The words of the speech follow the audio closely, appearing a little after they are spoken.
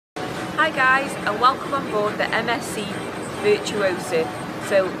Hi guys, and welcome on board the MSC Virtuosa.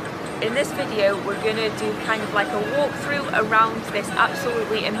 So in this video we're going to do kind of like a walkthrough around this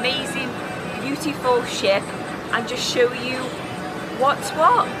absolutely amazing, beautiful ship and just show you what's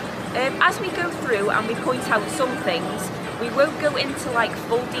what. As we go through and we point out some things, we won't go into like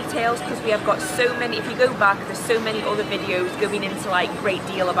full details because we have got so many. If you go back, there's so many other videos going into like great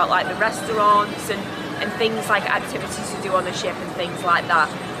deal about like the restaurants and things like activities to do on the ship and things like that.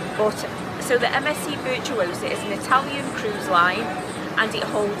 But so the MSC Virtuosa is an Italian cruise line and it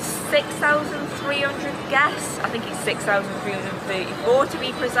holds 6,300 guests. I think it's 6,334 to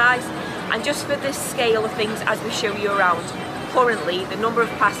be precise. And just for the scale of things as we show you around, currently the number of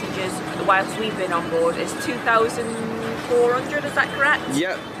passengers whilst we've been on board is 2,400, is that correct?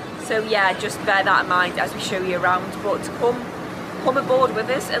 Yep. So yeah, just bear that in mind as we show you around, but come aboard with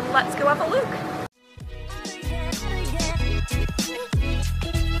us and let's go have a look.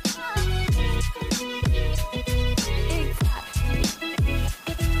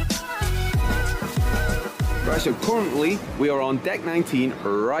 Right, so currently we are on deck 19,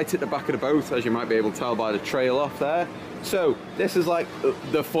 right at the back of the boat, as you might be able to tell by the trail off there. So this is like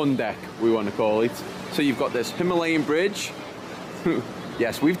the fun deck, we want to call it. So you've got this Himalayan bridge.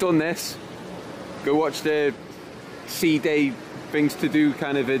 Yes, we've done this. Go watch the sea day things to do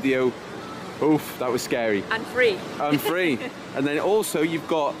kind of video. Oof, that was scary. And free. And free. And then also you've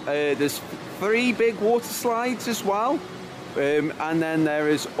got, there's 3 big water slides as well. And then there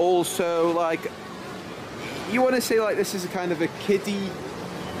is also like, you want to say like this is a kind of a kiddie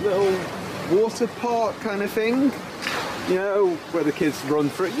little water park kind of thing, you know, where the kids run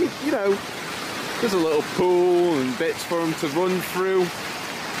through. You know, there's a little pool and bits for them to run through.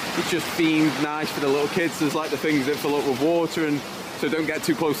 It's just themed nice for the little kids. There's like the things that fill up with water, and so don't get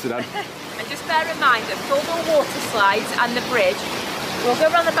too close to them. And just bear in mind that for the water slides and the bridge, we'll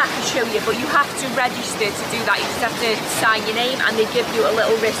go around the back and show you, but you have to register to do that. You just have to sign your name and they give you a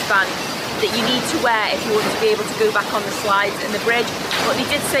little wristband that you need to wear if you want to be able to go back on the slides and the bridge. But they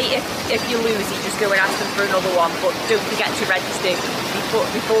did say if you lose, you just go and ask them for another one, but don't forget to register.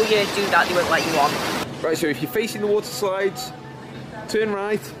 Before you do that, they won't let you on. Right, so if you're facing the water slides, turn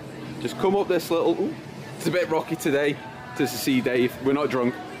right, just come up this little, ooh, it's a bit rocky today, to see Dave, we're not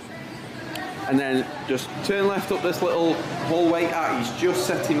drunk. And then just turn left up this little hallway. He's just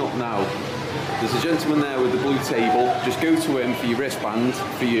setting up now. There's a gentleman there with the blue table. Just go to him for your wristband,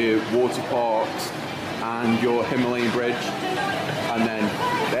 for your water parks and your Himalayan bridge. And then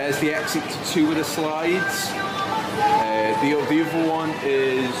there's the exit to 2 of the slides. The other one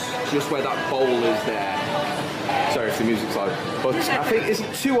is just where that bowl is there. Sorry if the music's loud. But I think is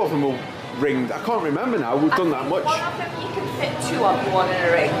 2 of them are ringed. I can't remember now, we've done that much. One of them you can fit 2 of you on in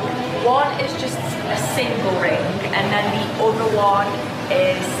a ring. One is just a single ring, and then the other one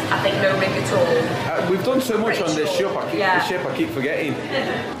is, I think, no ring at all. We've done so much on this ship, I keep forgetting.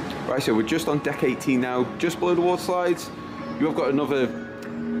 Right, so we're just on deck 18 now, just below the water slides. You've got another,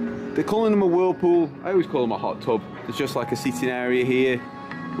 they're calling them a whirlpool. I always call them a hot tub. There's just like a seating area here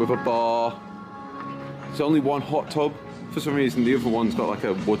with a bar. There's only one hot tub. For some reason, the other one's got like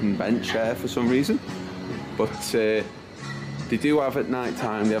a wooden bench there for some reason. But they do have at night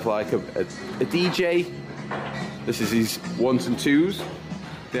time, they have like a DJ. This is his 1s and 2s.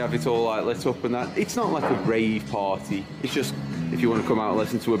 They have it all like lit up and that. It's not like a rave party. It's just if you want to come out and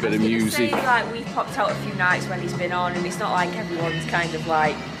listen to a bit of music. Say, like, we've popped out a few nights when he's been on, and it's not like everyone's kind of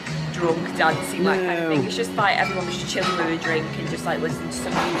like drunk dancing, that kind of thing. It's just like everyone's just chilling with a drink and just like listening to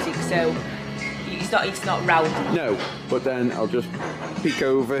some music. So it's not rowdy. No, but then I'll just peek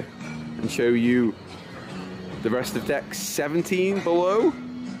over and show you the rest of deck 17 below.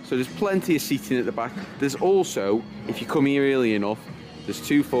 So there's plenty of seating at the back. There's also, if you come here early enough, there's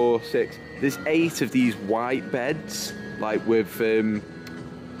 2, 4, 6, there's 8 of these white beds, like with, I'm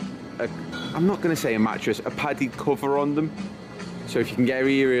not going to say a mattress, a padded cover on them. So if you can get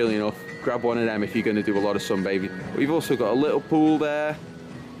here early enough, grab one of them if you're going to do a lot of sunbathing. But we've also got a little pool there.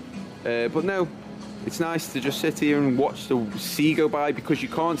 But no, it's nice to just sit here and watch the sea go by, because you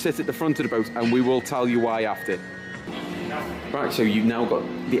can't sit at the front of the boat, and we will tell you why after. Right, so you've now got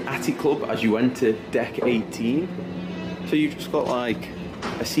the attic club as you enter deck 18. So you've just got like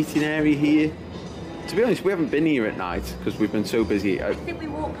a seating area here. To be honest, we haven't been here at night because we've been so busy. I think we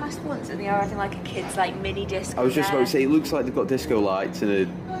walked past once and they are having like a kid's like mini disco. I was just about to say, it looks like they've got disco lights and a...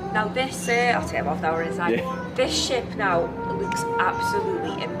 Now this, I'll take them off now, we're inside. Yeah. This ship now looks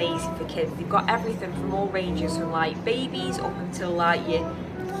absolutely amazing for kids. They've got everything from all ranges, from like babies up until like your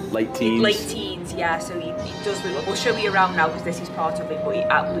late teens. Late teens, yeah. So it does look. We'll show you around now because this is part of it, but it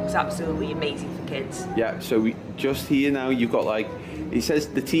looks absolutely amazing for kids. Yeah. So we just here now. You've got like It says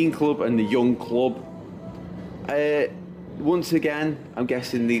the teen club and the young club. Once again, I'm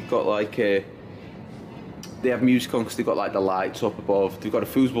guessing they've got like they have music on because they've got like the lights up above. They've got a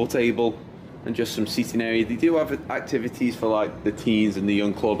foosball table and just some seating area. They do have activities for like the teens and the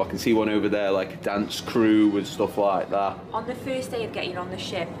young club. I can see one over there, like a dance crew and stuff like that. On the first day of getting on the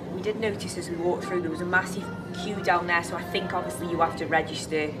ship, we did notice as we walked through there was a massive queue down there, so I think obviously you have to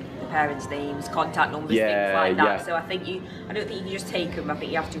register the parents' names, contact numbers, things like that. Yeah. So I don't think you can just take them, I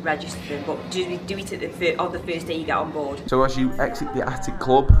think you have to register them, but do it on the first day you get on board. So as you exit the attic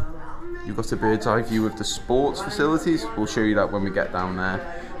club, you've got a bird's eye view of the sports facilities. We'll show you that when we get down there.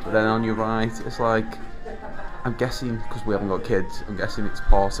 But then on your right, it's like, I'm guessing, because we haven't got kids, I'm guessing it's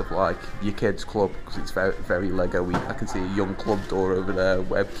part of like your kids club, because it's very, very Lego-y. I can see a young club door over there,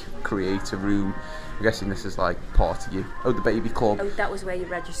 web creator room. I'm guessing this is like part of you. Oh, the baby club. Oh, that was where you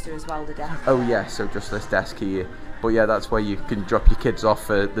register as well, the desk. Oh yeah, so just this desk here. But yeah, that's where you can drop your kids off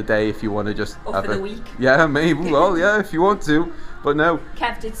for the day if you want to just or for the week. Yeah, maybe. Well, yeah, if you want to. But no.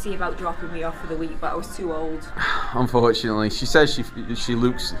 Kev did see about dropping me off for the week, but I was too old. Unfortunately, she says she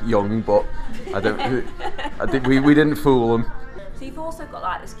looks young, but we didn't fool them. So you've also got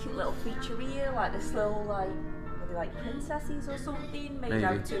like this cute little feature here, like this little like princesses or something made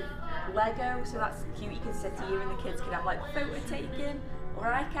out of Lego. So that's cute. You can sit here and the kids can have like photo taken, or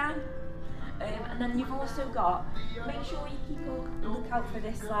I can. And then you've also got, make sure you keep a look out for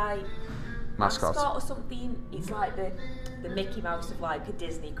this like mascot or something. It's like the Mickey Mouse of like a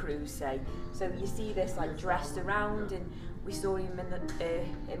Disney cruise, say. So you see this like dressed around, and we saw him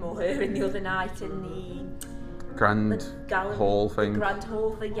him or her in the other night in the Grand Hall thing. The Grand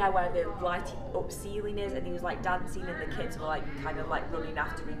Hall thing, yeah, where the lighted up ceiling is, and he was like dancing, and the kids were like kind of like running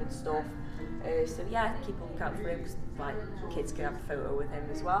after him and stuff. So yeah, keep a look out for him, because like kids can have a photo with him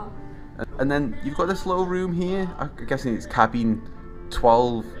as well. And then you've got this little room here. I'm guessing it's cabin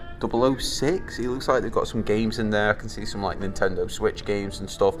 12006. It looks like they've got some games in there. I can see some like Nintendo Switch games and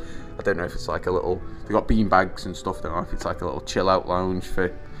stuff. I don't know if it's like a little, they've got bean bags and stuff. I don't know if it's like a little chill out lounge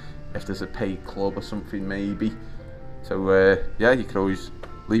for if there's a paid club or something maybe. So yeah, you can always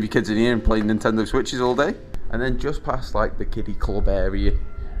leave your kids in here and play Nintendo Switches all day. And then just past like the kiddie club area,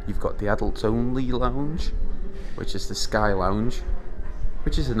 you've got the adults only lounge, which is the Sky Lounge,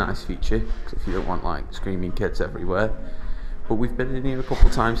 which is a nice feature, because if you don't want like screaming kids everywhere. But we've been in here a couple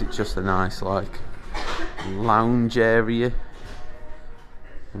of times. It's just a nice like lounge area,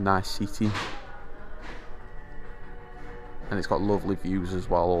 nice seating, and it's got lovely views as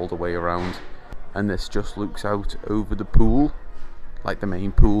well all the way around. And this just looks out over the pool, like the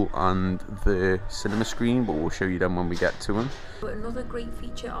main pool and the cinema screen, but we'll show you them when we get to them. But another great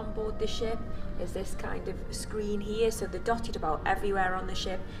feature on board the ship is this kind of screen here. So they're dotted about everywhere on the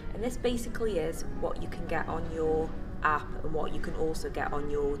ship, and this basically is what you can get on your app and what you can also get on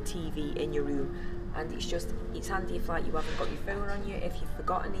your TV in your room. And it's handy if like you haven't got your phone on you, if you've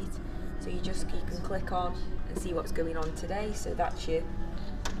forgotten it. So you can click on and see what's going on today. So that's your,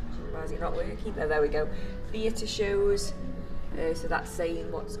 why is it not working? Oh, there we go. Theatre shows. So that's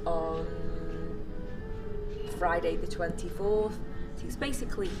saying what's on Friday the 24th. So it's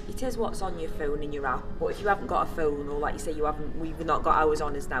basically, it is what's on your phone in your app, but if you haven't got a phone, or like you say we've not got ours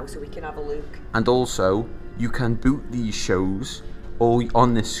on us now, so we can have a look. And also, you can boot these shows all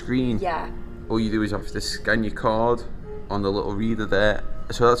on this screen. Yeah. All you do is have to scan your card on the little reader there.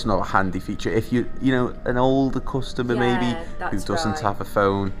 So that's not a handy feature. If you know, an older customer maybe who doesn't have a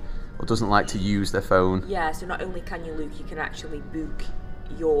phone, or doesn't like to use their phone. Yeah, so not only can you look, you can actually book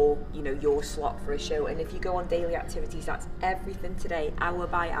your slot for a show. And if you go on daily activities, that's everything today, hour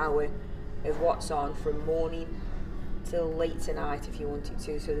by hour, of what's on from morning till late tonight if you wanted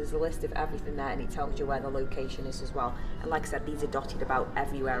to. So there's a list of everything there, and it tells you where the location is as well. And like I said, these are dotted about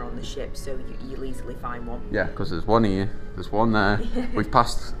everywhere on the ship, so you'll easily find one. Yeah, because there's one here, there's one there. We've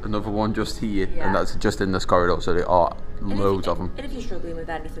passed another one just here, and that's just in this corridor, so there are loads of them. And if you're struggling with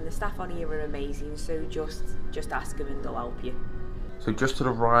anything, the staff on here are amazing, so just ask them and they'll help you. So just to the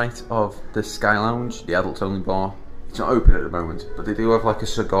right of the Sky Lounge, the adults only bar, it's not open at the moment, but they do have like a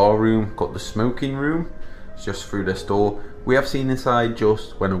cigar room called the smoking room. It's just through this door. We have seen inside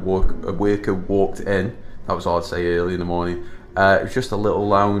just when a worker walked in. That was hard to say early in the morning. It was just a little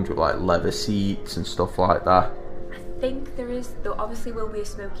lounge with like leather seats and stuff like that. I think there obviously will be a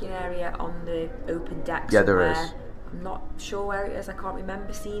smoking area on the open deck. Yeah, there is. I'm not sure where it is. I can't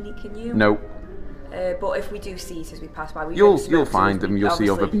remember seeing it. Can you? Nope. But if we do see it as we pass by, you'll find them. You'll see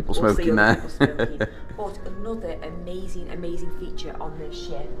other people smoking there. But another amazing feature on this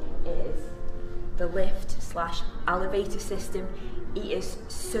ship is the lift/elevator system. It is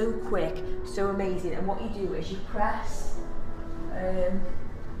so quick, so amazing. And what you do is you press There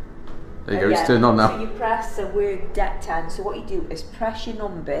you go, it's turned on now. So you press, so we're deck 10, so what you do is press your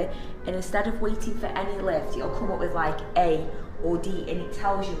number, and instead of waiting for any lift, it'll come up with like A or D, and it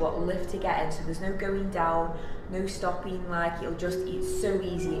tells you what lift to get in, so there's no going down, no stopping, like it's so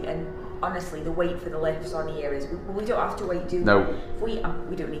easy. And honestly, the wait for the lifts on here is, we don't have to wait, do we? No. If we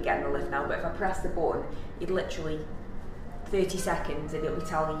don't need getting the lift now, but if I press the button, you'd literally 30 seconds and it'll be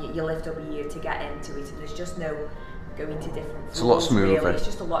telling you your lift will be here to get into it, and there's just no going to different floors. It's a lot smoother. Really. It's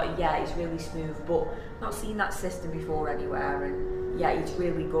just a lot of, yeah, it's really smooth, but not seen that system before anywhere, and yeah, it's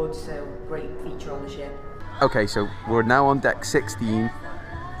really good, so great feature on the ship. Okay, so we're now on deck 16.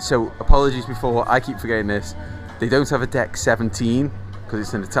 So apologies before, I keep forgetting this. They don't have a deck 17 because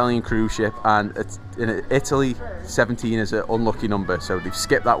it's an Italian cruise ship, and it's in Italy 17 is an unlucky number, so they've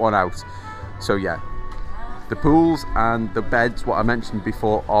skipped that one out. So yeah, the pools and the beds, what I mentioned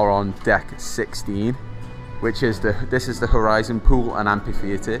before, are on deck 16, which is this is the Horizon pool and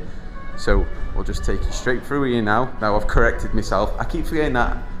amphitheatre. So we'll just take you straight through here now. Now I've corrected myself. I keep forgetting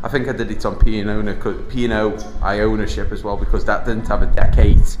that. I think I did it on P&O Iona ship as well, because that didn't have a deck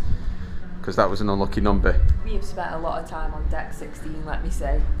 8, because that was an unlucky number. We have spent a lot of time on deck 16, let me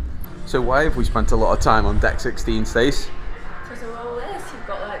say. So why have we spent a lot of time on deck 16, Stace? Because of all this, you've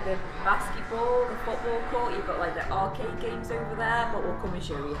got like the basketball, the football court, you've got like the arcade games over there, but we'll come and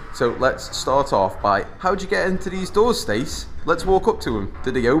show you. So let's start off by, how'd you get into these doors, Stace? Let's walk up to them.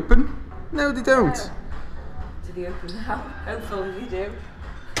 Did they open? No, they don't. No. Do they open now? Hopefully they do.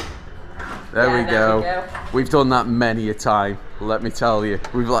 There we go. We've done that many a time, let me tell you.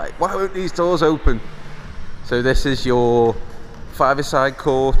 We've like, why won't these doors open? So this is your five-a-side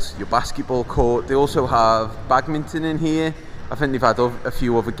court, your basketball court. They also have badminton in here. I think they've had a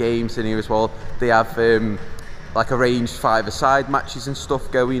few other games in here as well. They have like arranged five-a-side matches and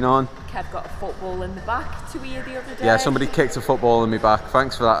stuff going on. Kev got a football in the back to here the other day. Yeah, somebody kicked a football in my back.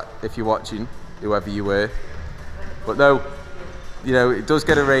 Thanks for that if you're watching, whoever you were. But no, you know, it does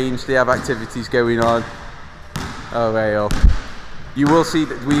get arranged. They have activities going on. Oh, way up. You will see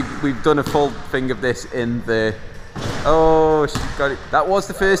that we've done a full thing of this in the... Oh, she got it. That was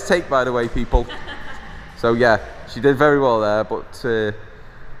the first take, by the way, people. So yeah, she did very well there, but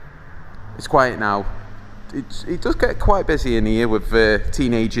it's quiet now. It does get quite busy in here with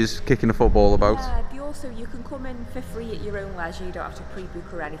teenagers kicking a football about. Yeah, also you can come in for free at your own leisure. You don't have to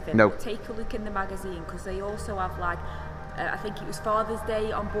pre-book or anything. No. But take a look in the magazine, because they also have like, I think it was Father's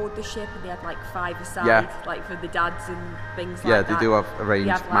Day on board the ship, and they had like five-a-side, like for the dads and things like that. Yeah, they do have arranged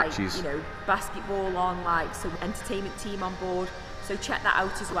they have, like, matches. You know, basketball on, like some entertainment team on board. So check that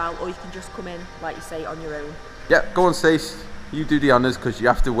out as well, or you can just come in, like you say, on your own. Yeah, go on, Stace. You do the honours, because you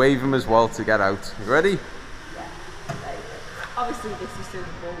have to wave them as well to get out. You ready? Yeah. There you go. Obviously, this is so the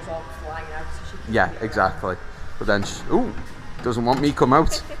balls aren't flying out, so she can. Yeah, exactly. But then, ooh, doesn't want me to come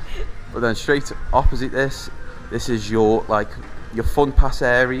out. But then straight opposite this is your fun pass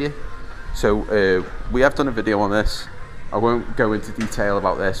area. So we have done a video on this. I won't go into detail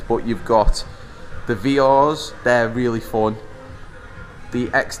about this, but you've got the VRs, they're really fun. The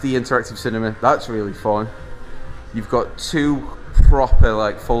XD interactive cinema, that's really fun. You've got two proper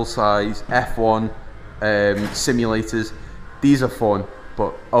like full-size F1 simulators. These are fun,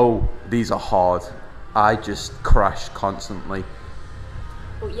 but oh, these are hard. I just crash constantly.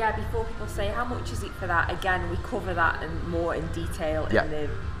 But yeah, before people say how much is it for that, again, we cover that and more in detail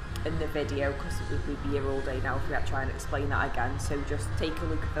in the video, because we'd be here all day now if we had to try and explain that again. So just take a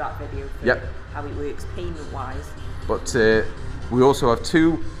look for that video for how it works payment wise. But we also have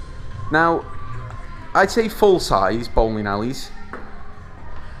two, now I'd say full size bowling alleys.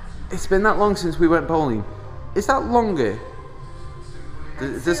 It's been that long since we went bowling. Is that longer?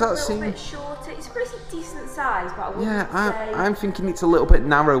 Does that seem a bit shorter? It's a pretty decent size, but I wouldn't say... I'm thinking it's a little bit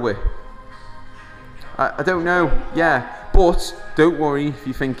narrower. I don't know, yeah. But don't worry if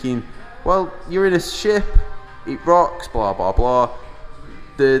you're thinking, well, you're in a ship, it rocks, blah, blah, blah.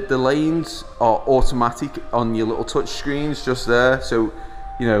 The lanes are automatic on your little touch screens just there. So,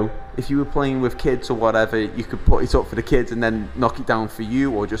 you know, if you were playing with kids or whatever, you could put it up for the kids and then knock it down for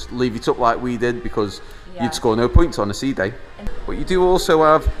you, or just leave it up like we did, because you'd score no points on a sea day. But you do also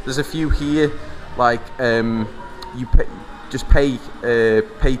have, there's a few here, like you pay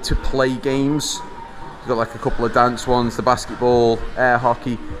to play games. You've got like a couple of dance ones, the basketball, air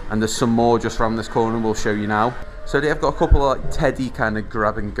hockey, and there's some more just around this corner we'll show you now. So they have got a couple of like Teddy kind of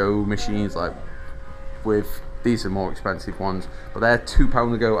grab and go machines, like with, these are more expensive ones, but they're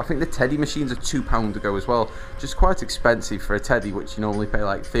 £2 a go. I think the Teddy machines are £2 a go as well, which is quite expensive for a Teddy, which you normally pay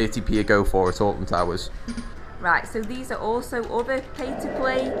like 30p a go for at Alton Towers. Right, so these are also other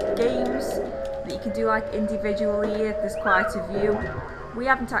pay-to-play games. that you can do like individually. There's quite a few. We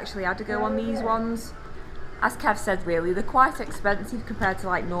haven't actually had to go on these ones. As Kev said, really, they're quite expensive compared to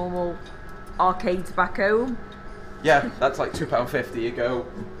like normal arcades back home. Yeah, that's like £2.50 a go.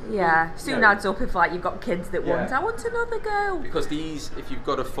 Yeah, soon adds up if like you've got kids that want, I want another go. Because these, if you've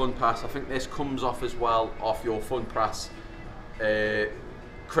got a fun pass, I think this comes off as well off your fun pass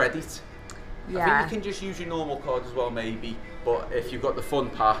credit. Yeah. I think you can just use your normal card as well maybe, but if you've got the fun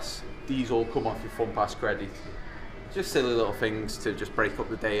pass, these all come off your fun pass credit. Just silly little things to just break up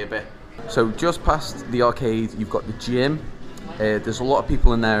the day a bit. So just past the arcade, you've got the gym. There's a lot of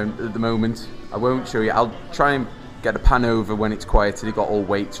people in there at the moment. I won't show you. I'll try and get a pan over when it's quieter. They've got all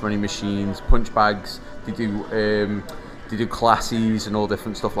weights, running machines, punch bags. They do classes and all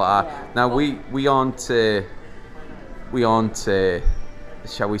different stuff like that. Yeah. Now we aren't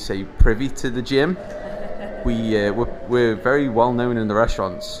shall we say privy to the gym. We're very well known in the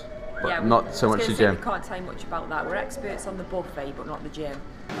restaurants, but not so much the gym. We can't tell you much about that. We're experts on the buffet, but not the gym.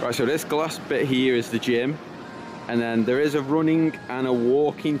 Right, so this glass bit here is the gym, and then there is a running and a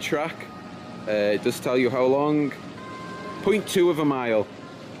walking track. It does tell you how long, 0.2 of a mile.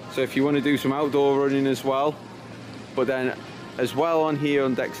 So if you want to do some outdoor running as well, but then as well on here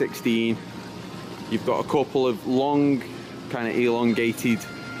on deck 16, you've got a couple of long, kind of elongated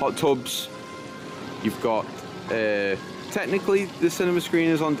hot tubs. You've got technically the cinema screen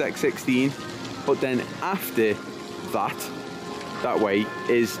is on deck 16, but then after that way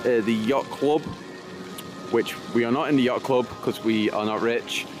is the yacht club, which we are not in the yacht club because we are not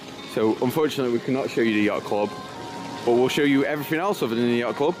rich. So unfortunately we cannot show you the yacht club, but we'll show you everything else other than the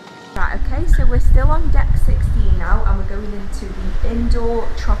yacht club. Right, okay, so we're still on deck 16 now, and we're going into the indoor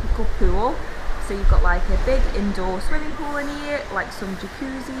tropical pool. So you've got like a big indoor swimming pool in here, like some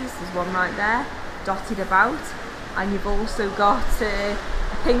jacuzzis, there's one right there, dotted about. And you've also got a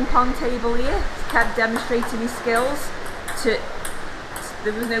ping pong table here. Kev demonstrating his skills.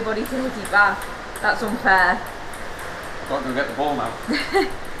 There was nobody to hit it back. That's unfair. Got to go get the ball now.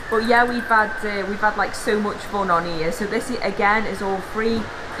 But yeah, we've had like so much fun on here. So this again is all free.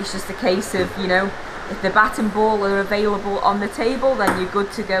 It's just a case of, you know, if the bat and ball are available on the table, then you're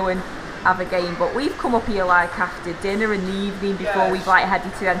good to go and have a game. But we've come up here like after dinner in the evening before we've like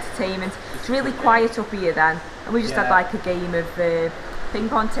headed to entertainment. It's really quiet up here then, and we just had like a game of ping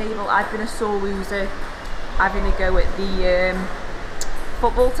pong table. I've been a sore loser having a go at the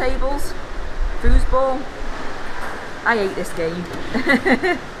football tables, foosball. I hate this game.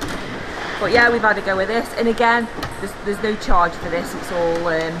 But yeah, we've had a go with this, and again, there's no charge for this.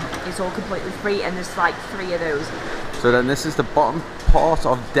 It's all completely free, and there's like 3 of those. So then this is the bottom part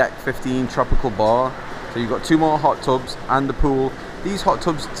of deck 15 tropical bar. So you've got 2 more hot tubs and the pool. These hot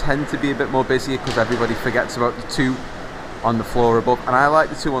tubs tend to be a bit more busier because everybody forgets about the 2 on the floor above, and I like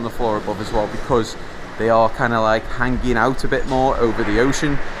the 2 on the floor above as well because they are kind of like hanging out a bit more over the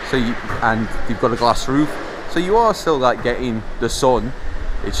ocean. So and you've got a glass roof, so you are still like getting the sun.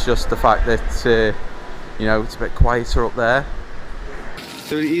 It's just the fact that you know, it's a bit quieter up there.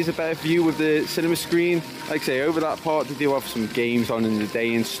 So it is a better view with the cinema screen. Like I say, over that part they do have some games on in the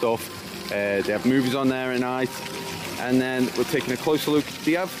day and stuff. They have movies on there at night. And then we're taking a closer look.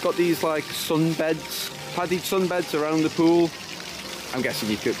 They have got these like sunbeds, padded sunbeds around the pool. I'm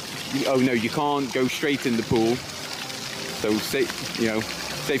guessing you could, oh no, you can't go straight in the pool. So, you know,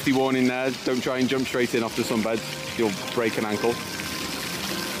 safety warning there. Don't try and jump straight in off the sunbed. You'll break an ankle.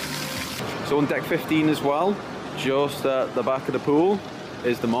 So on deck 15 as well, just at the back of the pool,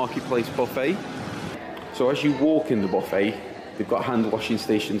 is the marketplace buffet. So as you walk in the buffet, they've got hand washing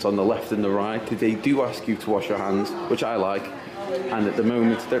stations on the left and the right. They do ask you to wash your hands, which I like. And at the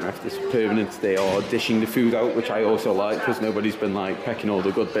moment, I don't know if this is permanent, they are dishing the food out, which I also like because nobody's been like pecking all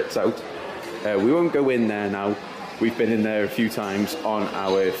the good bits out. We won't go in there now. We've been in there a few times on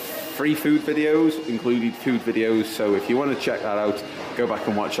our free food videos, included food videos. So if you want to check that out, go back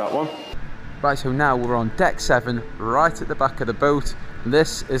and watch that one. Right, so now we're on deck 7, right at the back of the boat.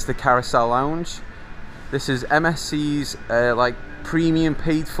 This is the Carousel Lounge. This is MSC's like premium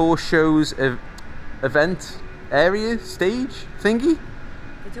paid for shows event area stage thingy.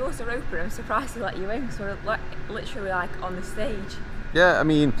 The doors are open. I'm surprised they let you in. So we're literally like on the stage. Yeah, I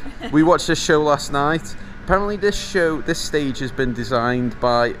mean, we watched this show last night. Apparently this stage has been designed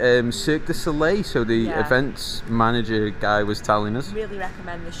by Cirque du Soleil, so the events manager guy was telling us. Really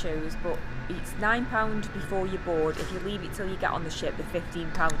recommend the shows, but it's £9 before you board. If you leave it till you get on the ship, the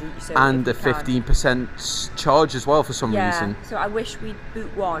 £15 each. So and the 15% charge as well for some reason. So I wish we'd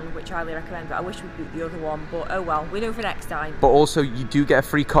boot one, which I highly recommend, but I wish we'd boot the other one. But oh well, we know for next time. But also you do get a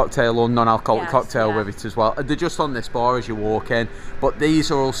free cocktail or non-alcoholic cocktail with it as well. And they're just on this bar as you walk in. But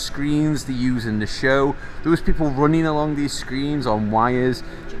these are all screens they use in the show. There was people running along these screens on wires.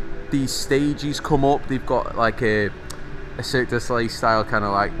 These stages come up. They've got like a Cirque du Soleil style kind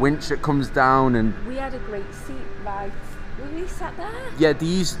of like winch that comes down, and we had a great seat right. We sat there. Yeah, I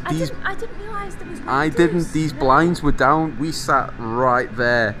didn't realise there was windows. I didn't. These blinds were down. We sat right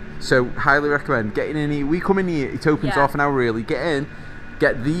there. So highly recommend getting in here. We come in here. It opens half an hour early. Get in.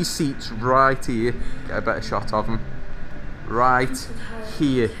 Get these seats right here. Get a better shot of them. Right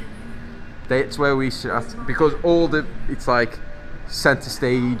here. That's where we sat, because it's like centre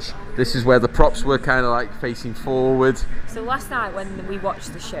stage. This is where the props were kind of like facing forward. So last night when we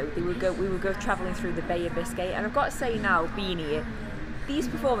watched the show, we would go travelling through the Bay of Biscay, and I've got to say now, being here, these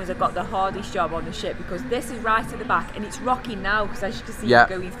performers have got the hardest job on the ship, because this is right at the back and it's rocking now, because as you can see, you're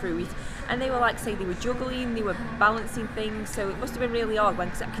going through it. And they were like, say, they were juggling, they were balancing things, so it must have been really hard.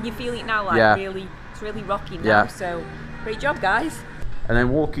 Can you feel it now? Like really, it's really rocking now. So great job, guys. And then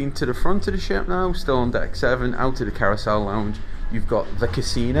walking to the front of the ship now, still on deck 7, out to the carousel lounge. You've got the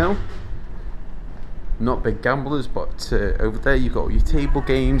casino. Not big gamblers, but over there you've got your table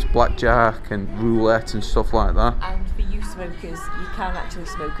games, blackjack and roulette and stuff like that. And for you smokers, you can actually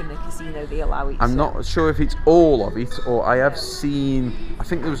smoke in the casino, they allow it. I'm not sure if it's all of it, or I have seen, I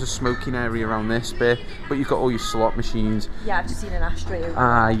think there was a smoking area around this bit, but you've got all your slot machines. Yeah, I've just seen an ashtray over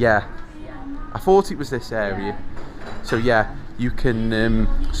there. Yeah. I thought it was this area. So yeah, you can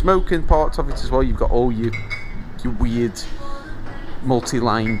smoke in parts of it as well. You've got all your weird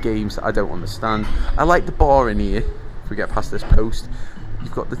multi-line games that I don't understand. I like the bar in here. If we get past this post,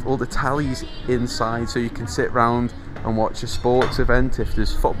 you've got all the tallies inside, so you can sit round and watch a sports event if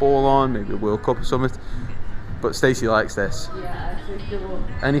there's football on, maybe a World Cup or something. But Stacey likes this. Yeah, it's cool.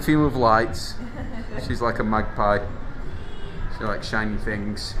 Anything with lights. She's like a magpie. She likes shiny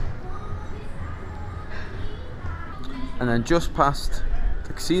things. And then just past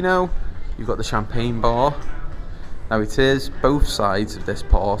the casino, you've got the champagne bar. Now it is both sides of this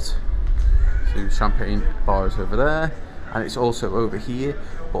part. So champagne bar is over there, and it's also over here,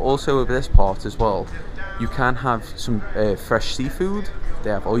 but also over this part as well. You can have some fresh seafood.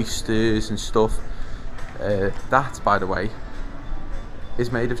 They have oysters and stuff. That, by the way,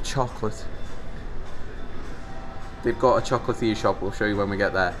 is made of chocolate. They've got a chocolatier shop, we'll show you when we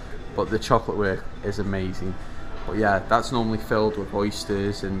get there, but the chocolate work is amazing. But yeah, that's normally filled with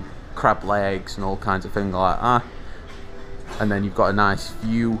oysters and crab legs and all kinds of things like that. And then you've got a nice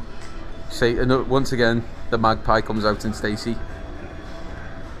view. And once again, the magpie comes out in Stacey.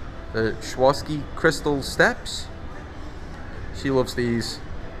 The Swarovski crystal steps. She loves these.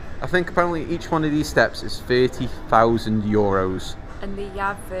 I think apparently each one of these steps is 30,000 euros. And they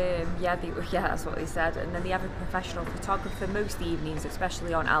have, that's what they said. And then they have a professional photographer most evenings,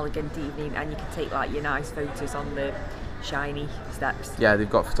 especially on elegant evening, and you can take like your nice photos on the shiny steps. Yeah, they've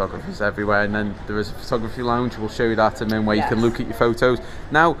got photographers everywhere, and then there is a photography lounge. We'll show you that, and then where you can look at your photos.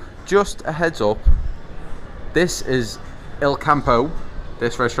 Now, just a heads up, this is Il Campo,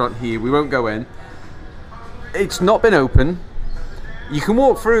 this restaurant here. We won't go in. It's not been open. You can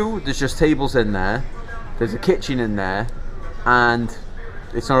walk through. There's just tables in there. There's a kitchen in there, and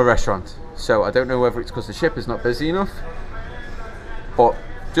it's not a restaurant. So I don't know whether it's because the ship is not busy enough, but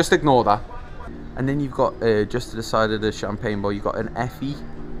just ignore that. And then you've got, just to the side of the champagne bar, you've got an Effie,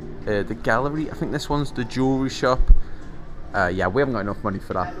 the gallery. I think this one's the jewellery shop. Yeah, we haven't got enough money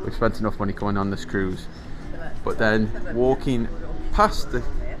for that. We've spent enough money going on this cruise. But then walking past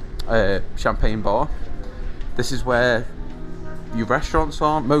the champagne bar, this is where your restaurants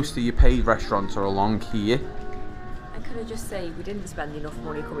are. Most of your paid restaurants are along here. And can I just say, we didn't spend enough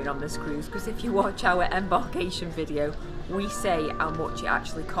money coming on this cruise, because if you watch our embarkation video, we say how much it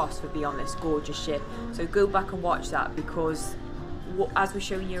actually costs for being on this gorgeous ship. So go back and watch that, because as we're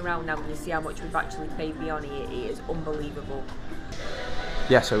showing you around now, you see how much we've actually paid beyond here. It is unbelievable.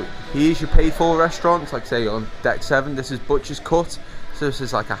 Yeah, so here's your paid for restaurant. Like I say, on deck 7, this is Butcher's Cut. So this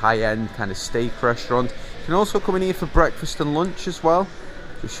is like a high-end kind of steak restaurant. You can also come in here for breakfast and lunch as well.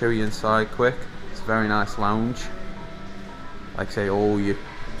 Just show you inside quick. It's a very nice lounge. Like I say, all your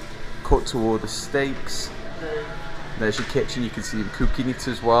cut to order steaks. There's your kitchen. You can see them cooking it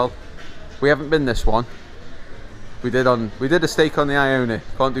as well. We haven't been this one. We did a steak on the Iona.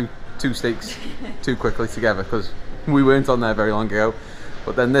 Can't do 2 steaks too quickly together because we weren't on there very long ago.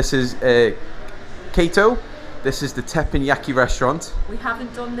 But then this is Kato. This is the teppanyaki restaurant. We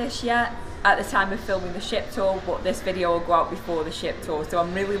haven't done this yet. at the time of filming the ship tour, but this video will go out before the ship tour, so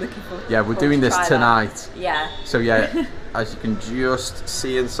I'm really looking forward. Yeah, we're doing this tonight. That. Yeah. So yeah, as you can just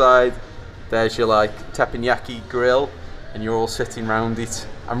see inside, there's your like teppanyaki grill, and you're all sitting around it.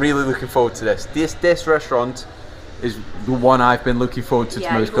 I'm really looking forward to this. This restaurant is the one I've been looking forward to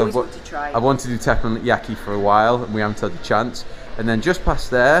most. Always want to try. I wanted to do teppanyaki for a while, and we haven't had the chance. And then just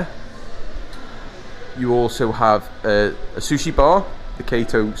past there, you also have a sushi bar, the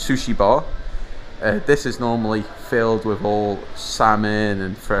Kato Sushi Bar. This is normally filled with all salmon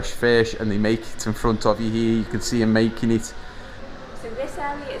and fresh fish, and they make it in front of you here. You can see them making it. So this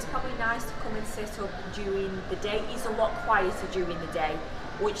area is probably nice to come and sit up during the day. It's a lot quieter during the day.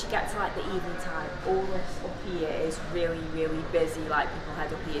 Once you get to like the evening time, all this up here is really, really busy. Like people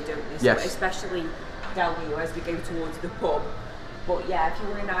head up here, don't they? Yes. So especially down here as we go towards the pub. But yeah, if you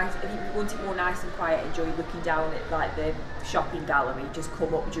want it more nice and quiet, enjoy looking down at like the shopping gallery, just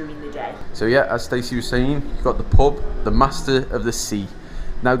come up during the day. So yeah, as Stacey was saying, you've got the pub, the Master of the Sea.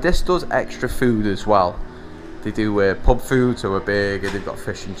 Now this does extra food as well. They do pub food, so a burger, they've got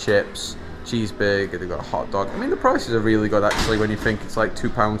fish and chips, cheeseburger, they've got a hot dog. I mean, the prices are really good actually when you think it's like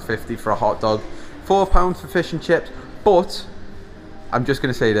 £2.50 for a hot dog, £4 for fish and chips. But I'm just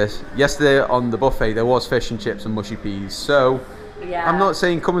going to say this, yesterday on the buffet there was fish and chips and mushy peas, so yeah. I'm not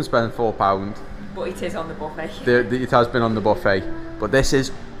saying come and spend £4. But it is on the buffet. It has been on the buffet, but this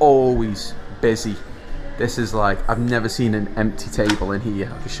is always busy. This is like, I've never seen an empty table in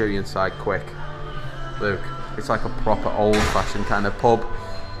here. I'll just show you inside quick. Look, it's like a proper old-fashioned kind of pub.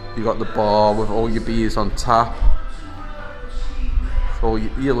 You got the bar with all your beers on tap. All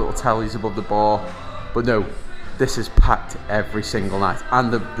your little tellies above the bar. But no, this is packed every single night,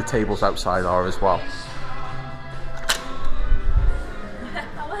 and the tables outside are as well.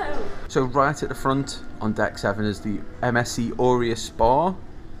 So right at the front on deck 7 is the MSC Aureus Spa.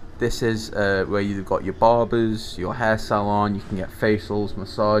 This is where you've got your barbers, your hair salon, you can get facials,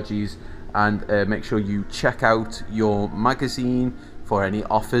 massages, and make sure you check out your magazine for any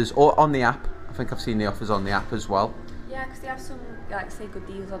offers, or on the app. I think I've seen the offers on the app as well. Yeah, because they have some, like, say, good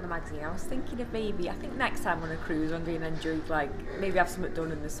deals on the magazine. I was thinking of maybe, I think next time on a cruise I'm going to enjoy, like, maybe have something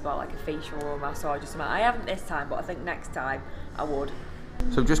done in the spa, like a facial or a massage or something. I haven't this time, but I think next time I would.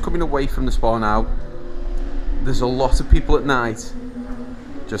 So just coming away from the spa now, there's a lot of people at night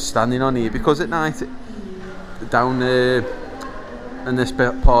just standing on here, because at night down there in this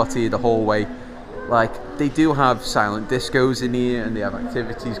part here, the hallway, like they do have silent discos in here and they have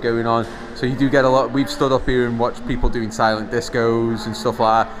activities going on, so you do get a lot. We've stood up here and watched people doing silent discos and stuff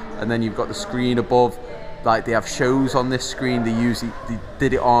like that, and then you've got the screen above, like they have shows on this screen. They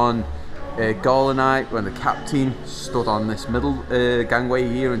did it on Gala night when the captain stood on this middle gangway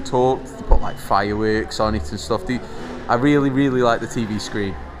here and talked. They put like fireworks on it and stuff. I really like the TV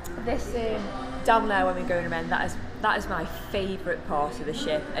screen. This down there when we're going around, that is my favourite part of the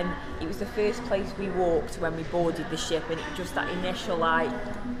ship, and it was the first place we walked when we boarded the ship, and it was just that initial like,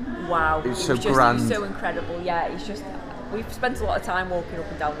 wow, it was so grand. It was so incredible. Yeah, it's just, we've spent a lot of time walking up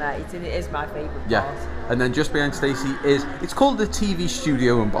and down there. It is my favourite part. And then just behind Stacey it's called the TV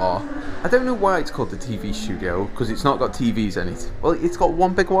studio and bar. I don't know why it's called the TV studio, because it's not got TVs in it. Well, it's got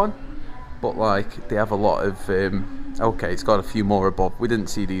one big one, but like they have a lot of okay, it's got a few more above. We didn't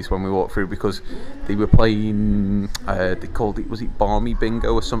see these when we walked through because they were playing they called it, was it Barmy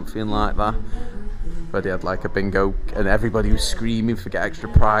Bingo or something like that, where they had like a bingo and everybody was screaming for get extra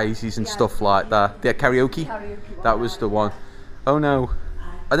prizes and stuff like that. They had karaoke. That was the one. Oh no,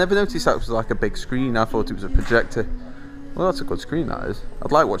 I never noticed that was like a big screen. I thought it was a projector. Well, that's a good screen, that is.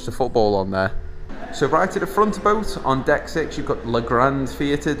 I'd like to watch the football on there. So right at the front about on deck 6 you've got Le Grand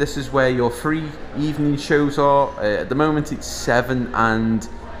Theatre. This is where your free evening shows are. At the moment it's 7 and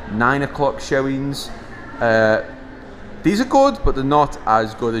 9 o'clock showings. These are good, but they're not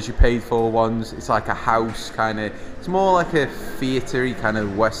as good as your paid for ones. It's like a house kind of, it's more like a theatre-y kind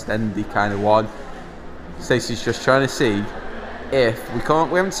of West Endy kind of one. Stacey's just trying to see if we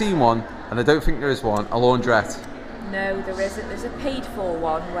haven't seen one, and I don't think there is one, a laundrette. No, there isn't. There's a paid for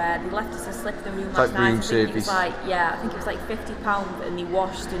one where they left us a slip in the room last like night. Room service. I think it was like £50, and they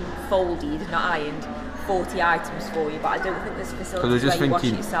washed and folded, not ironed, 40 items for you. But I don't think there's facilities where you wash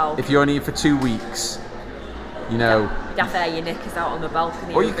it yourself. If you're on here for 2 weeks, you know, you'd have to air your knickers out on the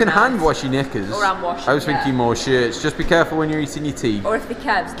balcony. Or you can hand wash your knickers. Or hand wash. I was thinking more shirts. Just be careful when you're eating your tea. Or if the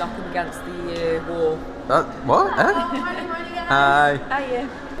Kev's knocking against the wall. What? Hi. Hiya.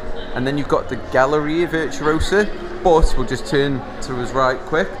 And then you've got the Galleria Virtuosa, but we'll just turn to us right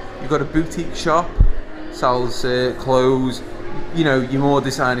quick. You've got a boutique shop, sells clothes, you know, your more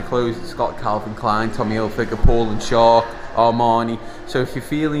designer clothes. It's got Calvin Klein, Tommy Hilfiger, Paul and Shark, Armani. So if you're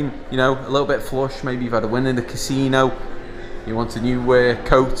feeling, you know, a little bit flush, maybe you've had a win in the casino, you want a new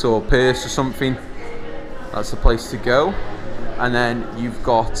coat or purse or something, that's the place to go. And then you've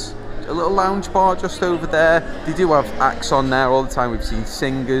got a little lounge bar just over there. They do have acts on there all the time. We've seen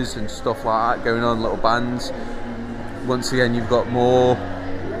singers and stuff like that going on, little bands. Once again, you've got more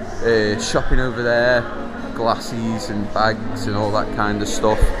shopping over there, glasses and bags and all that kind of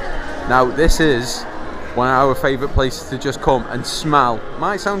stuff. Now this is one of our favourite places to just come and smell.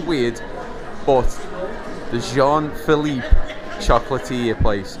 Might sound weird, but the Jean-Philippe chocolatier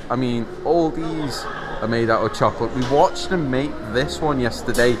place. I mean, all these are made out of chocolate. We watched them make this one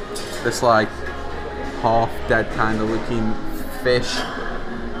yesterday, this like half dead kind of looking fish.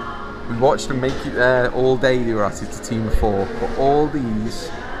 We watched them make it there all day. They were at it to Team 4, but all these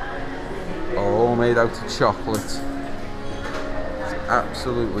are all made out of chocolate. It's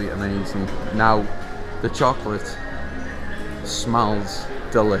absolutely amazing. Now the chocolate smells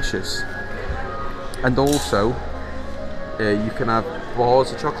delicious, and also you can have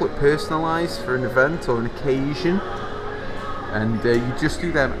bars of chocolate personalised for an event or an occasion, and you just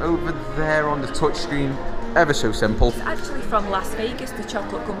do them over there on the touchscreen. Ever so simple. It's actually from Las Vegas, the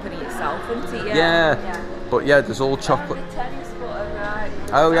chocolate company itself, isn't it? Yeah. But yeah, there's all chocolate.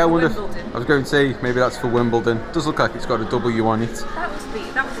 Oh yeah, I wonder if, I was going to say maybe that's for Wimbledon. Does look like it's got a W on it. That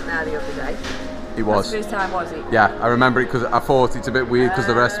wasn't there the other day. It was. That's the first time, was it? Yeah, I remember it because I thought it's a bit weird because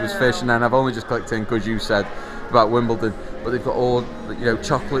the rest was fish, and then I've only just clicked in because you said about Wimbledon. But they've got all, you know,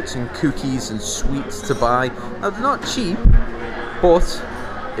 chocolates and cookies and sweets to buy. Now they're not cheap, but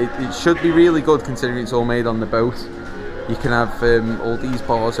it should be really good considering it's all made on the boat. You can have all these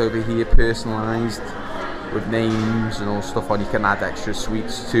bars over here personalised with names and all stuff on. You can add extra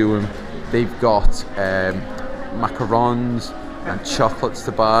sweets to them. They've got macarons and chocolates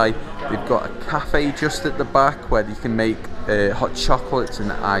to buy. They've got a cafe just at the back where you can make hot chocolates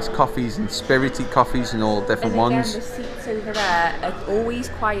and iced coffees and spirity coffees and all different ones. The seats over there are always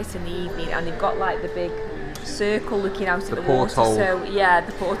quiet in the evening, and they've got like the big circle looking out at the water. So yeah,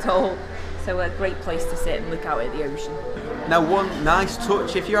 the porthole. So a great place to sit and look out at the ocean. Now one nice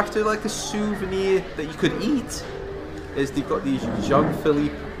touch, if you're after like a souvenir that you could eat, is they've got these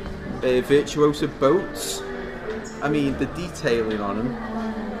Jean-Philippe Virtuosa boats. I mean, the detailing on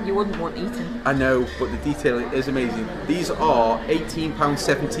them. You wouldn't want eaten. I know, but the detailing is amazing. These are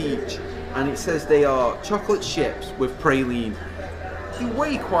 £18.70 each, and it says they are chocolate ships with praline. They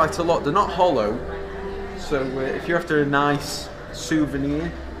weigh quite a lot, they're not hollow. So if you're after a nice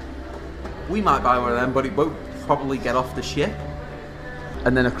souvenir, we might buy one of them, but it won't probably get off the ship.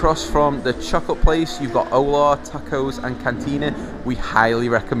 And then across from the chocolate place, you've got Olar, Tacos and Cantina. We highly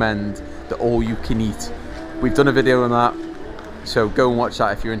recommend the all you can eat. We've done a video on that, so go and watch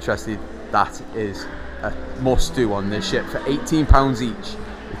that if you're interested. That is a must do on this ship. For £18 each,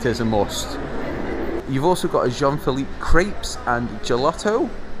 it is a must. You've also got a Jean-Philippe crepes and gelato,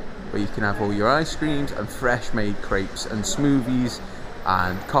 where you can have all your ice creams and fresh made crepes and smoothies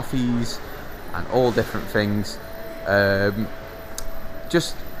and coffees and all different things.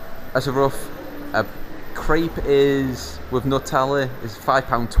 Just as a rough, a crepe is with Nutella is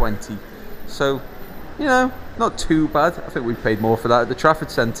 £5.20, so you know, not too bad. I think we've paid more for that at the Trafford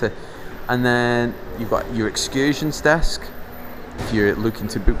Centre. And then you've got your excursions desk if you're looking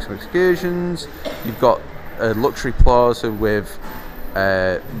to book some excursions. You've got a luxury plaza with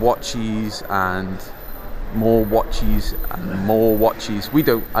watches and more watches and more watches.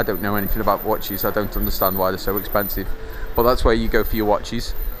 I don't know anything about watches. I don't understand why they're so expensive, but that's where you go for your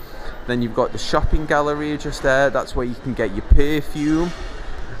watches. Then you've got the shopping gallery just there. That's where you can get your perfume,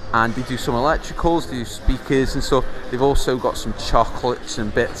 and they do some electricals, they do speakers and stuff. They've also got some chocolates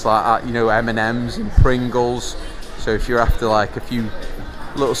and bits like that, you know, M&Ms and Pringles. So if you're after like a few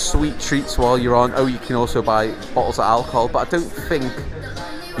little sweet treats while you're on, you can also buy bottles of alcohol, but I don't think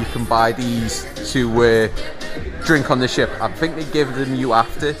you can buy these to drink on the ship. I think they give them you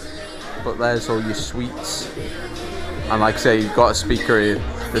after, but there's all your sweets. And like I say, you've got a speaker here,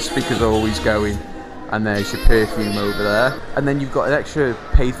 the speakers are always going, and there's your perfume over there. And then you've got an extra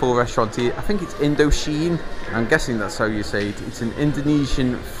paid for restaurant here. I think it's Indochine, I'm guessing that's how you say it. It's an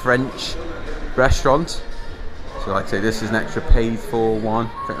Indonesian French restaurant. So like I say, this is an extra paid for one.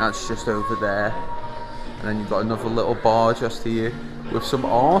 I think that's just over there. And then you've got another little bar just here with some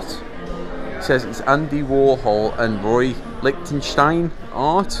art. It says it's Andy Warhol and Roy Lichtenstein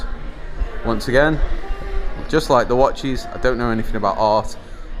art. Once again, just like the watches, I don't know anything about art,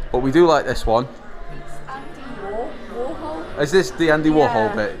 but we do like this one. It's Andy Warhol. Is this the Andy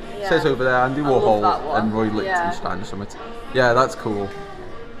Warhol bit? Yeah. It says over there Andy Warhol and Roy Yeah. Lichtenstein or something. Yeah, that's cool.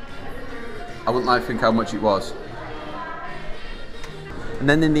 I wouldn't like to think how much it was. And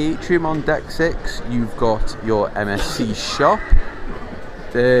then in the atrium on deck 6, you've got your MSC shop.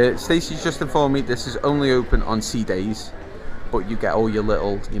 Stacey's just informed me this is only open on sea days, but you get all your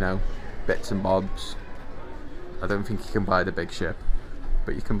little, you know, bits and bobs. I don't think you can buy the big ship,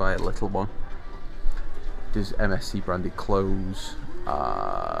 but you can buy a little one. There's MSC branded clothes,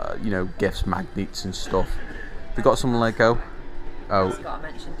 you know, gifts, magnets and stuff. They've got some Lego. Oh, Mascot I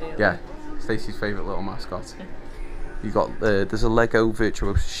mentioned earlier. Yeah, Stacey's favourite little mascot. You got there's a Lego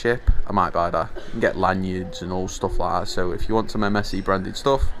Virtuosa ship. I might buy that. You can get lanyards and all stuff like that. So if you want some MSC branded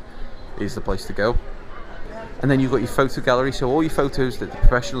stuff, here's the place to go. And then you've got your photo gallery. So all your photos that the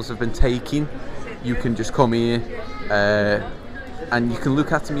professionals have been taking, you can just come here and you can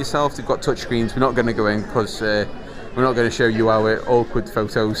look at them yourself. They've got touch screens. We're not going to go in because we're not going to show you our awkward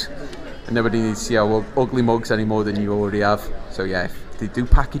photos. And nobody needs to see our ugly mugs any more than you already have. So yeah, they do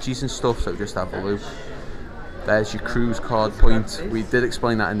packages and stuff. So just have a look. There's your cruise card point. We did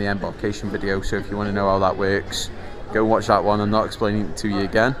explain that in the embarkation video, so if you want to know how that works, go watch that one. I'm not explaining it to you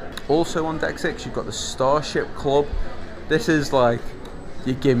again. Also on deck 6, you've got the Starship Club. This is like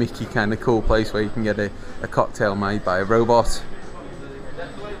your gimmicky kind of cool place where you can get a cocktail made by a robot.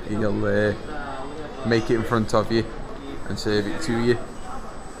 He'll make it in front of you and serve it to you.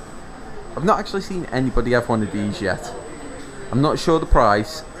 I've not actually seen anybody have one of these yet. I'm not sure the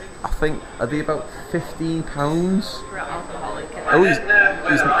price. I think, are they about £15? For alcoholic. Oh, I don't know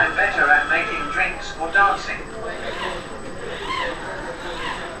whether I'm better at making drinks or dancing.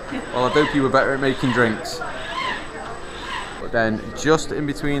 Well, I hope you were better at making drinks. But then, just in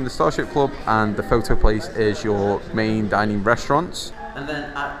between the Starship Club and the photo place is your main dining restaurants. And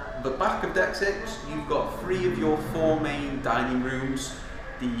then at the back of deck 6, you've got 3 of your 4 main dining rooms.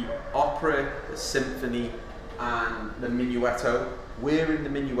 The Opera, the Symphony, and the Minuetto. We're in the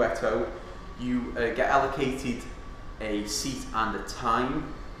Minuetto. You get allocated a seat and a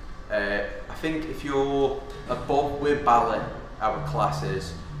time. I think if you're above, we're ballet, our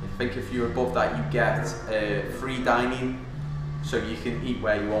classes. I think if you're above that, you get free dining, so you can eat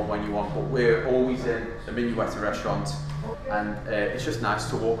where you want, when you want. But we're always in the Minuetto restaurant, and it's just nice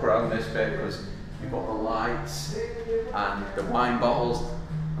to walk around this bit because you've got the lights and the wine bottles.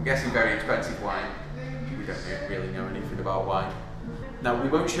 I'm guessing very expensive wine. We don't really know anything about wine. Now, we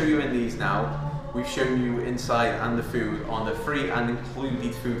won't show you in these now. We've shown you inside and the food on the free and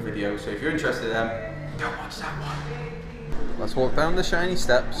included food video. So if you're interested in them, go watch that one. Let's walk down the shiny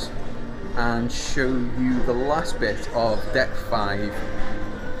steps and show you the last bit of deck 5.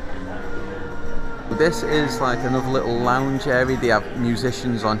 This is like another little lounge area. They have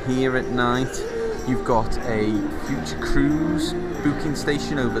musicians on here at night. You've got a Future Cruise booking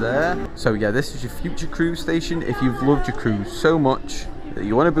station over there. So yeah, this is your Future Cruise station. If you've loved your cruise so much that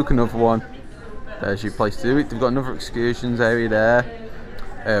you want to book another one, there's your place to do it. They've got another excursions area there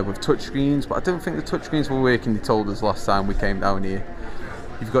with touchscreens, but I don't think the touchscreens were working, they told us last time we came down here.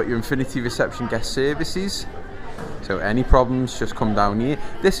 You've got your Infinity Reception guest services. So any problems, just come down here.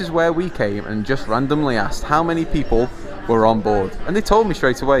 This is where we came and just randomly asked how many people were on board. And they told me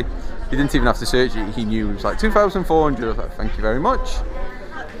straight away. He didn't even have to search it, he knew. It was like 2,400. I was like, thank you very much.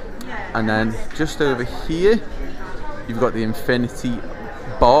 And then just over here, you've got the Infinity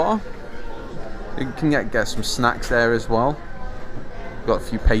Bar. You can get some snacks there as well. You've got a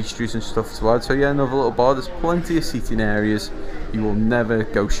few pastries and stuff to add. So yeah, another little bar. There's plenty of seating areas. You will never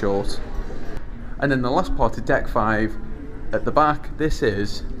go short. And then the last part of deck 5, at the back, this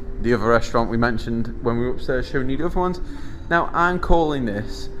is the other restaurant we mentioned when we were upstairs showing you the other ones. Now, I'm calling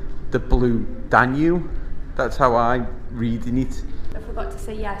this the Blue Danube. That's how I'm reading it. I forgot to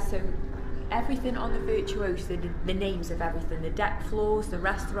say, yeah, so everything on the Virtuosa, the names of everything, the deck floors, the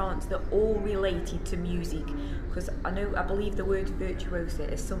restaurants, they're all related to music. Because I believe the word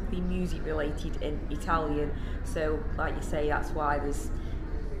Virtuosa is something music related in Italian. So, like you say, that's why there's,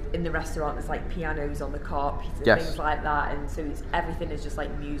 in the restaurant, there's like pianos on the carpet and things like that. And so everything is just like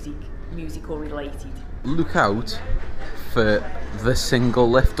musical related. Look out for the single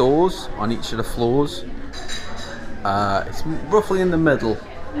lift doors on each of the floors. It's roughly in the middle,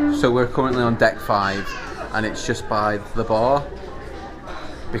 so we're currently on deck 5 and it's just by the bar,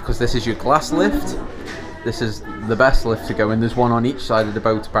 because this is your glass lift. This is the best lift to go in. There's one on each side of the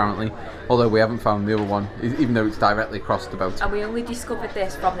boat apparently, although we haven't found the other one, even though it's directly across the boat. And we only discovered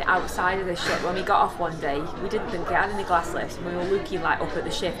this from the outside of the ship. When we got off one day, we didn't think it had any glass lifts, and we were looking like up at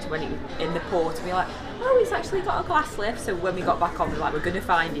the shift when it was in the port, and we were like, oh, it's actually got a glass lift. So when we got back on, we were like, we're going to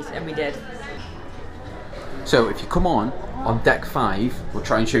find it, and we did. So if you come on deck 5, we'll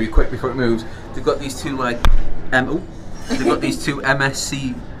try and show you quick before it moves. They've got these two like they've got these two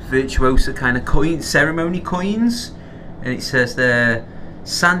MSC Virtuosa kind of ceremony coins, and it says there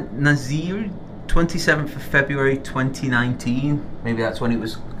Saint Nazaire, 27th of February 2019. Maybe that's when it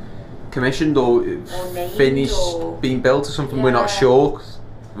was commissioned or finished being built or something. We're not sure.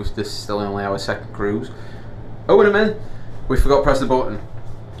 'Cause this is still only our second cruise. Oh, wait a minute. We forgot to press the button.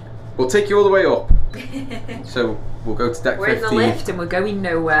 We'll take you all the way up. So we'll go to deck 15. We're in the lift and we're going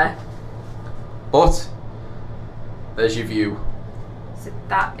nowhere. But there's your view. So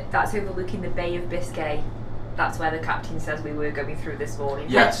that's overlooking the Bay of Biscay. That's where the captain says we were going through this morning.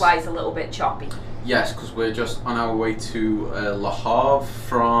 Yes. That's why it's a little bit choppy. Yes, because we're just on our way to Le Havre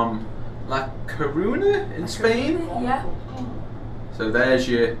from La Coruña in Spain. Yeah. So there's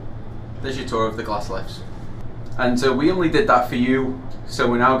your tour of the glass lifts. And so we only did that for you. So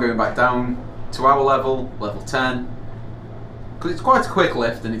we're now going back down to our level 10. Because it's quite a quick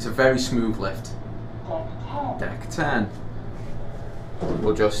lift and it's a very smooth lift. Deck 10.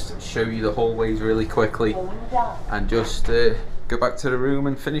 We'll just show you the hallways really quickly and just go back to the room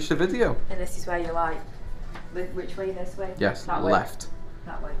and finish the video. And this is where you're like, which way? This way? Yes, that way? left.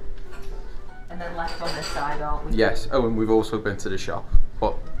 That way. And then left on this side, aren't we? Yes. Oh, and we've also been to the shop,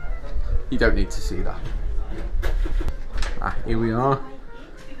 but you don't need to see that. Ah, here we are.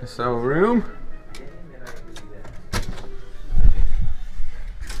 This is our room.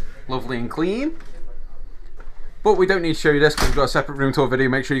 Lovely and clean. But we don't need to show you this because we've got a separate room tour video.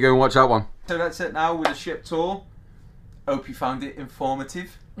 Make sure you go and watch that one. So that's it now with the ship tour. Hope you found it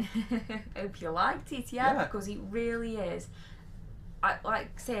informative. Hope you liked it, yeah, because it really is. I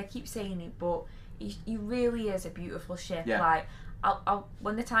keep saying it, but it really is a beautiful ship. Yeah. Like, I'll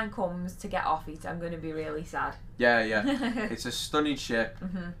when the time comes to get off it, I'm going to be really sad. Yeah, yeah. It's a stunning ship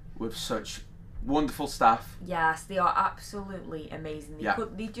with such wonderful staff. Yes, they are absolutely amazing.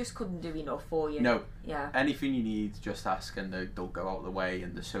 They just couldn't do enough for you. No. Yeah. Anything you need, just ask and they'll go out of the way,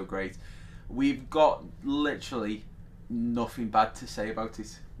 and they're so great. We've got literally nothing bad to say about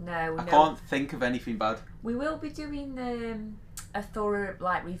it. No, I can't think of anything bad. We will be doing a thorough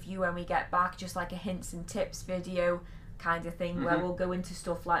review when we get back, just like a hints and tips video kind of thing, where we'll go into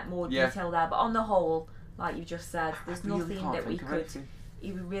stuff like more detail there. But on the whole, like you just said, there's nothing that we could.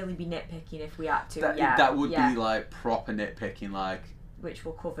 It would really be nitpicking if we had to. That would be like proper nitpicking, like, which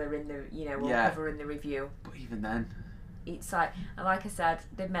we'll cover in the cover in the review. But even then, it's like I said,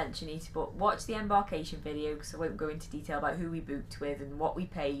 they've mentioned it, but watch the embarkation video because I won't go into detail about who we booked with and what we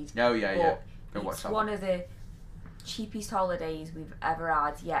paid. Oh yeah, but Go watch it's that one of the cheapest holidays we've ever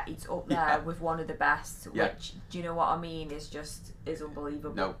had. Yeah, it's up there with one of the best. Which, do you know what I mean? Is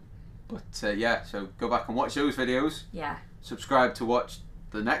unbelievable. No, but so go back and watch those videos. Yeah. Subscribe to watch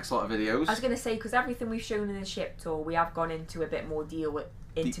the next lot of videos. I was going to say, because everything we've shown in the ship tour, we have gone into a bit more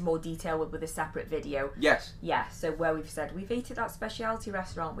more detail with a separate video. Yes. Yeah, so where we've said we've eaten at that specialty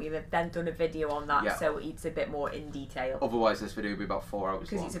restaurant, we've then done a video on that, so it's a bit more in detail. Otherwise this video would be about 4 hours long.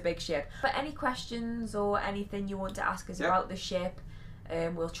 Because it's a big ship. But any questions or anything you want to ask us about the ship,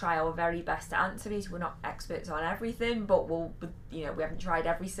 we'll try our very best to answer these. We're not experts on everything, but we haven't tried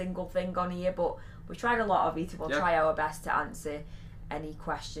every single thing on here, but we've tried a lot of it, and we'll try our best to answer any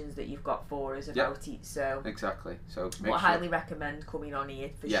questions that you've got for us about it. So exactly. So we'll highly recommend coming on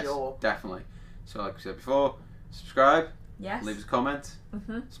here for sure. Definitely. So like I said before, subscribe. Yes. Leave us a comment.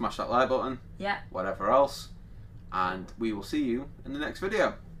 Smash that like button. Yeah. Whatever else. And we will see you in the next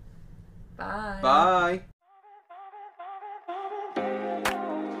video. Bye. Bye.